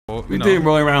So we didn't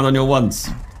roll around on your ones.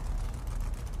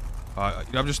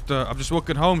 I'm just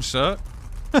walking home, sir.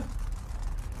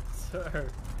 Sir.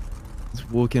 Just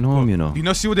walking home, you know. You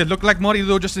know, see what they look like, Marty?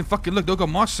 They'll just fucking look. They'll go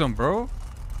mask some, bro.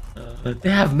 They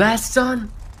have masks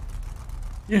on?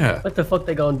 Yeah. What the fuck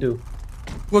they gonna do?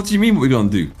 What do you mean what we're gonna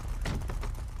do?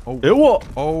 Hey, what?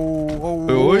 Oh,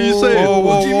 What are you saying?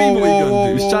 What do you mean what you're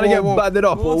gonna do? He's trying to get banded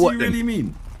up or What what do you really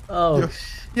mean? Oh,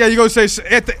 yeah, you go say so.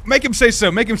 Make him say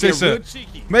so. Make him say so.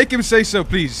 Make him say so,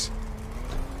 please.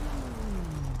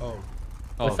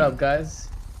 what's up, guys?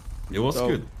 Yeah, what's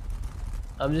good?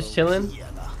 I'm just chilling.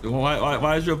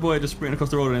 Why is your boy just sprinting across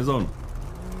the road on his own?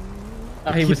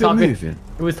 He was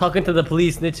talking to the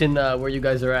police, snitching where you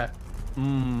guys are at.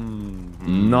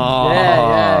 No.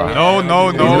 Yeah. No. No,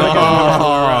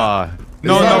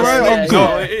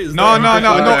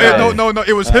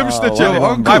 it was him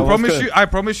snitching. I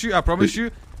promise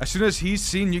you. As soon as he's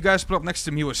seen you guys pull up next to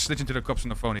him, he was snitching to the cops on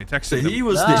the phone. He texted them. He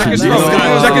was Check his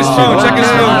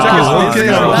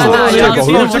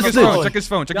phone. Check his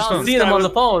phone. Y'all seen him on the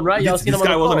phone, right? Y'all seen him on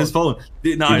the phone. This guy was on his phone.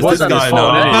 Nah, He was this on his guy.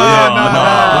 phone,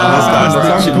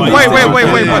 Wait.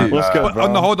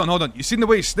 Hold on. You seen the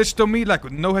way he snitched on me, like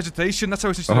with no hesitation? That's how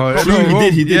he snitched on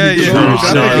me. He did. And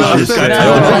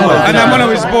I'm one of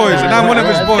his boys. And I'm one of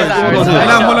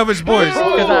his boys.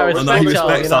 He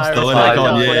respects us though.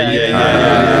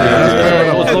 Yeah.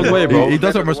 He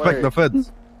doesn't respect the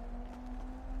feds.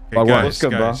 Guys, we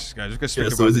can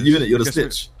speak So is it you in it? You're the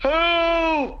snitch. We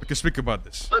can speak about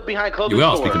this. We are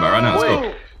speaking about it right now.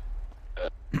 Let's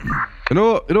go. You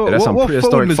know, That's some what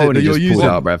prehistoric phone is phone it he that you're just pulled using?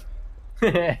 out, bruv.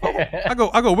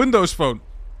 I go Windows phone.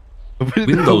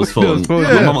 Windows phone.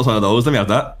 My mum wants one of those. Let me have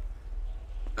that.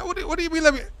 What do you mean?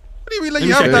 Let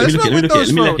you have that? It's not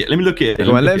Windows phone. Let me look at it.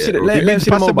 Go on, let him see the Pass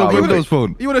him the mobile. Windows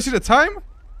phone. You want to see the time?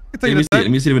 Let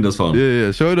me see the Windows phone.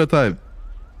 Yeah. Show the time.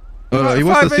 He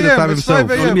wants to see the time himself.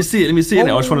 Let me see it. I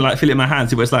just want to like feel it in my hand,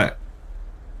 see what it's like.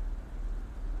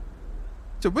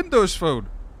 It's a Windows phone.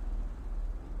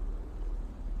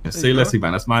 Say Leslie,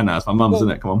 man. That's mine now. It's my mum's, isn't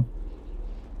it? Come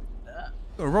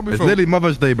on. It's nearly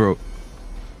Mother's Day, bro.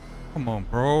 Come on,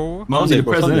 bro. Mum's the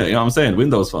present, innit? You know what I'm saying?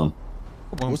 Windows phone.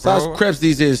 What size crepes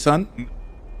these is, son?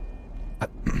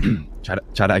 Try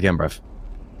that again, bruv.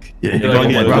 Yeah, Go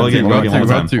again. One more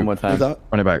time. What's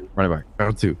Run it back.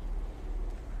 Round two.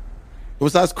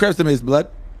 What size crepes them is, blood?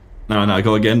 No,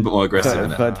 go again, but more aggressive,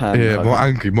 innit? Third time. Yeah, more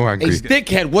angry. Hey,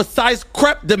 dickhead, what size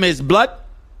crepe them is, blood?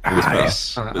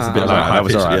 It's a bit like high That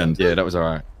was pitch at the alright. end. Yeah, that was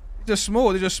alright. They're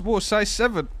just small, size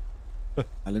 7.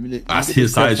 That's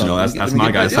his size, you know. That's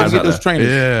my guy's size right those there. trainers.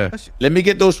 Yeah. Let me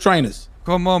get those trainers.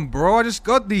 Come on, bro. I just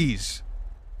got these.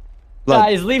 Blood.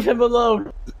 Guys, leave him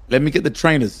alone. Let me get the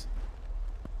trainers.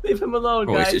 Leave him alone,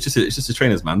 Bro, guys. it's just the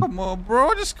trainers, man. Come on, bro.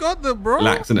 I just got them, bro.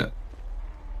 Relax, innit?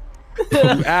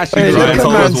 Ashley, Ryan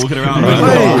told us walking around.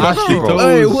 Right?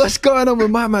 Hey, what's going on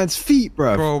with my man's feet,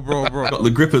 bruv? Bro. Got the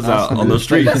grippers out on the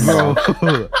streets. Bro.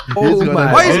 Oh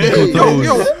my Why is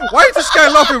this guy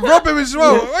laughing? Rob him as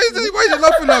well. Why is he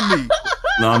laughing at me?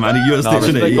 Nah, man, you're a snitch,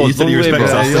 respect innit? goes You said he one way,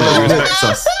 respects bro. us. He respects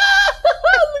us.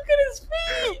 Look at his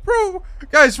feet. Bro,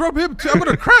 guys, rob him too. I'm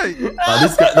gonna cry.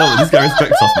 This guy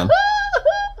respects us, man.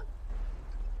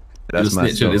 You're a That's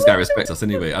snitch, innit? This guy respects us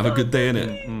anyway. Have a good day,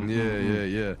 innit?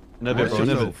 Yeah. Never, bro,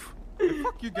 never.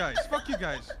 Fuck you guys.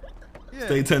 Yeah.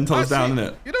 Stay 10 toes down,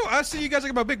 innit? You know, I see you guys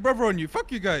like my big brother on you.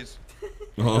 Fuck you guys.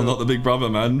 Oh, not the big brother,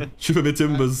 man. Shiver me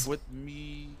timbers. with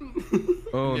me.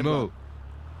 Oh, no.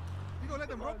 You gonna let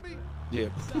them rob me? Yeah.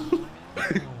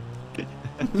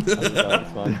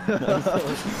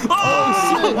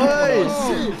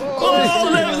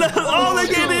 Oh, they're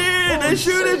getting in! They're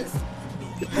shooting!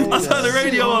 I turned the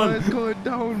radio on. It's going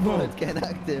down, bro. It's getting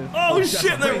active. Oh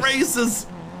shit, they're racers!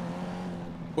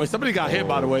 Wait, somebody got hit,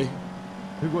 by the way.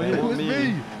 Who got It was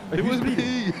me. It was me.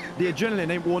 The adrenaline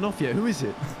ain't worn off yet. Who is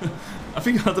it? I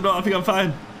don't know, I think I'm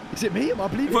fine. Is it me? Am I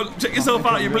bleeding? But check yourself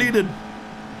out, you're bleeding.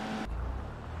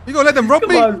 You gonna let them rob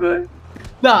me? Come on, man.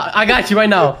 Nah, I got you right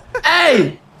now.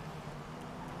 Hey!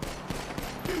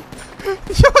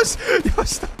 Yo,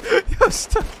 stop.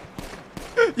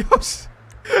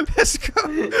 Let's go.